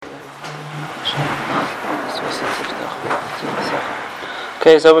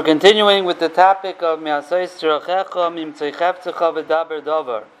Okay, so we're continuing with the topic of Me'asayis Tirachecha Mimtzei Cheftecha V'daber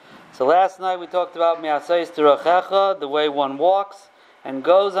Davar. So last night we talked about Me'asayis Tirachecha, the way one walks and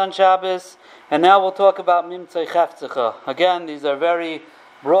goes on Shabbos, and now we'll talk about Mimtzei Cheftecha. Again, these are very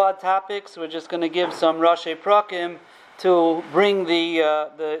broad topics. We're just going to give some Rashi Prakim to bring the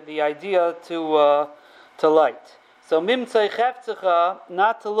idea to light. So Mimtzei Cheftecha,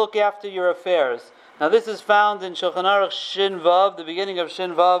 not to look after your affairs. Now this is found in Shulchan Aruch Shin Vav. The beginning of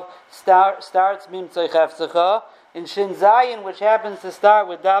Shin Vav starts Mimtzei Cheftecha. In Shin Zayin, which happens to start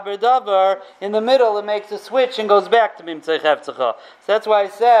with Daber Davar, in the middle it makes a switch and goes back to Mimtzei Cheftecha. So that's why I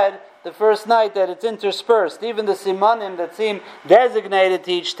said the first night that it's interspersed. Even the simanim that seem designated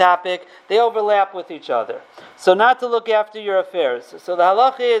to each topic, they overlap with each other. So not to look after your affairs. So the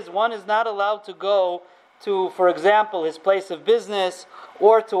halacha is one is not allowed to go to, for example, his place of business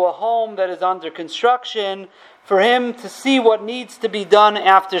or to a home that is under construction for him to see what needs to be done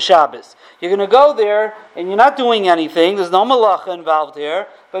after Shabbos. You're going to go there and you're not doing anything. There's no malacha involved here,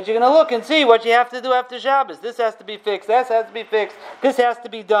 but you're going to look and see what you have to do after Shabbos. This has to be fixed. That has to be fixed. This has to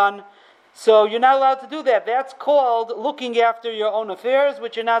be done. So you're not allowed to do that. That's called looking after your own affairs,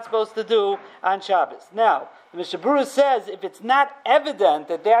 which you're not supposed to do on Shabbos. Now, the Mishnah Berurah says if it's not evident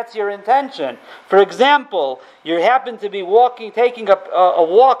that that's your intention, for example, you happen to be taking a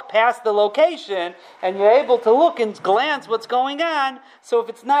walk past the location, and you're able to look and glance what's going on, so if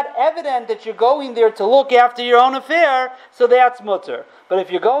it's not evident that you're going there to look after your own affair, so that's mutter. But if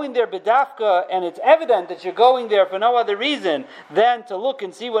you're going there b'dafka, and it's evident that you're going there for no other reason than to look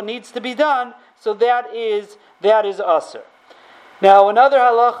and see what needs to be done, so that is asur. Now, another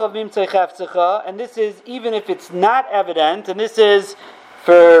halacha of Mimtzei Cheftecha, and this is even if it's not evident, and this is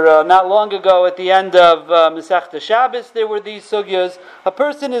for not long ago at the end of Masechta Shabbos, there were these sugyas. A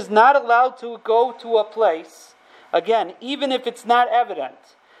person is not allowed to go to a place, again, even if it's not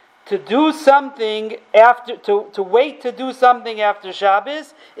evident, to do something after, to wait to do something after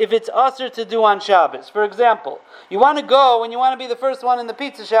Shabbos, if it's asur to do on Shabbos. For example, you want to go and you want to be the first one in the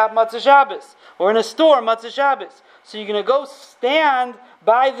pizza shop, Matzah Shabbos, or in a store, Matzah Shabbos. So you're going to go stand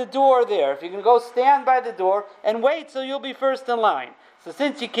by the door there. If you're going to go stand by the door and wait, so you'll be first in line. So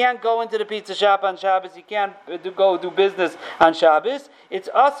since you can't go into the pizza shop on Shabbos, you can't go do business on Shabbos, it's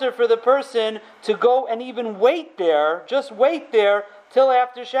asur for the person to go and even wait there, just wait there till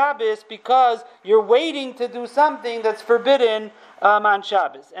after Shabbos, because you're waiting to do something that's forbidden on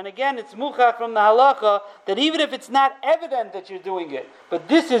Shabbos. And again, it's muchach from the halacha that even if it's not evident that you're doing it, but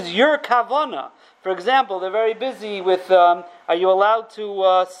this is your kavanah. For example, they're very busy with, are you allowed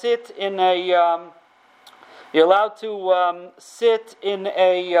to sit in a, you're allowed to sit in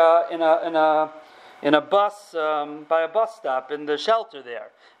a bus, by a bus stop, in the shelter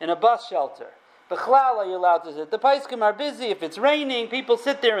there, in a bus shelter. B'chlal, are you allowed to sit? The paiskim are busy. If it's raining, people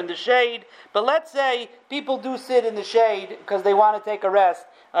sit there in the shade. But let's say people do sit in the shade because they want to take a rest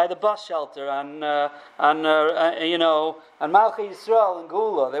at the bus shelter on Malchei Yisrael and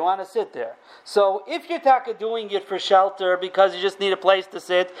Gula. They want to sit there. So if you're doing it for shelter because you just need a place to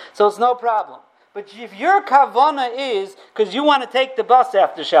sit, so it's no problem. But if your kavanah is because you want to take the bus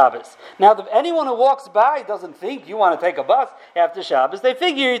after Shabbos. Now, if anyone who walks by doesn't think you want to take a bus after Shabbos, they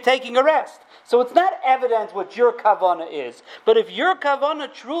figure you're taking a rest. So it's not evident what your kavanah is. But if your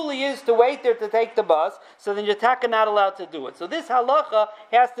kavanah truly is to wait there to take the bus, so then you're not allowed to do it. So this halacha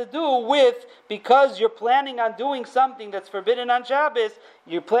has to do with, because you're planning on doing something that's forbidden on Shabbos,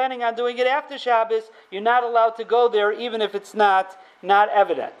 you're planning on doing it after Shabbos, you're not allowed to go there even if it's not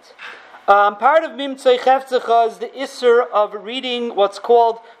evident. Part of Mimtzei Cheftecha is the isur of reading what's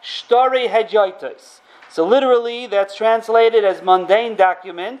called Shtarei Hedyotos. So literally, that's translated as mundane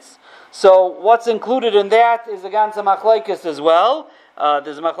documents. So what's included in that is a ganze machlokes as well.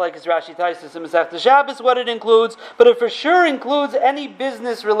 There's a machlokes Rashi Taisus and Masechta Shabbos, what it includes, but it for sure includes any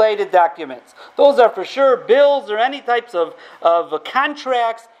business-related documents. Those are for sure bills or any types of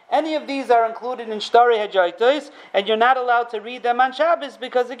contracts. Any of these are included in Shtarei Hedyotos, and you're not allowed to read them on Shabbos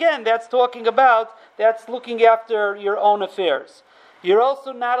because, again, that's looking after your own affairs. You're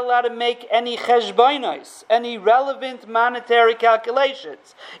also not allowed to make any cheshbonos, any relevant monetary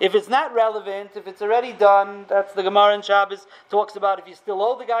calculations. If it's not relevant, if it's already done, that's the Gemara in Shabbos talks about if you still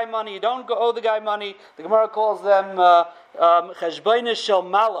owe the guy money, you don't owe the guy money. The Gemara calls them cheshbonos shel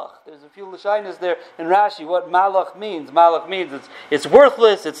malach. There's a few lashinas there in Rashi what malach means. Malach means it's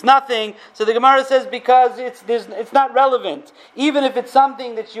worthless, it's nothing. So the Gemara says because it's not relevant, even if it's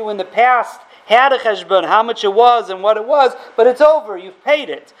something that you in the past had a cheshbon, how much it was and what it was, but it's over, you've paid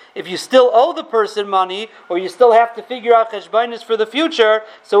it. If you still owe the person money, or you still have to figure out cheshbonos for the future,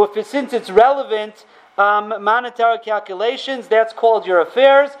 so since it's relevant, monetary calculations, that's called your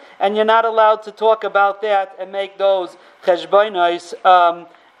affairs, and you're not allowed to talk about that and make those cheshbonos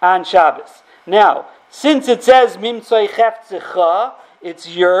on Shabbos. Now, since it says mimtzoi cheftzecha, it's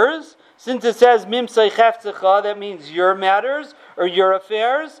yours. Since it says mimtzoi cheftzecha, that means your matters or your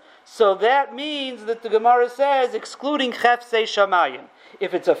affairs. So that means that the Gemara says excluding chefsei shamayim.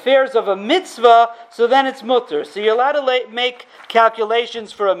 If it's affairs of a mitzvah, so then it's mutter. So you're allowed to make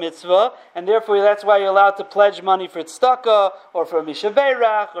calculations for a mitzvah, and therefore that's why you're allowed to pledge money for tzedakah, or for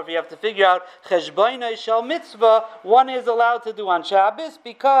mishabeirach, or if you have to figure out cheshboinai shel mitzvah, one is allowed to do on Shabbos,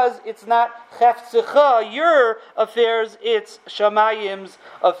 because it's not cheftzecha, your affairs, it's shamayim's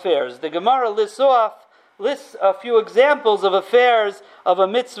affairs. The Gemara lists a few examples of affairs of a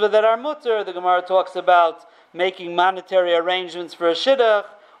mitzvah that are mutter. The Gemara talks about making monetary arrangements for a shidduch,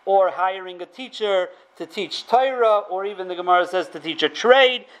 or hiring a teacher to teach Torah, or even the Gemara says to teach a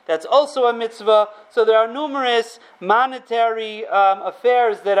trade. That's also a mitzvah. So there are numerous monetary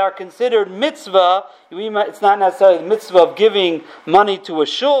affairs that are considered mitzvah. It's not necessarily the mitzvah of giving money to a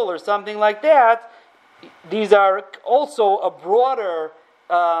shul or something like that. These are also a broader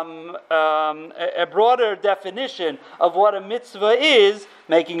definition of what a mitzvah is,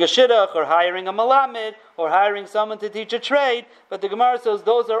 making a shidduch, or hiring a malamed, or hiring someone to teach a trade. But the Gemara says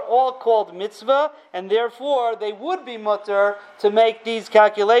those are all called mitzvah, and therefore they would be mutter to make these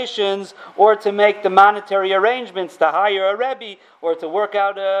calculations, or to make the monetary arrangements, to hire a rebbe, or to work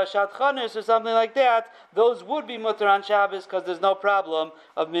out a shadchanis or something like that. Those would be mutter on Shabbos, because there's no problem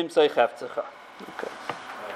of mimtzai cheftzecha. Okay.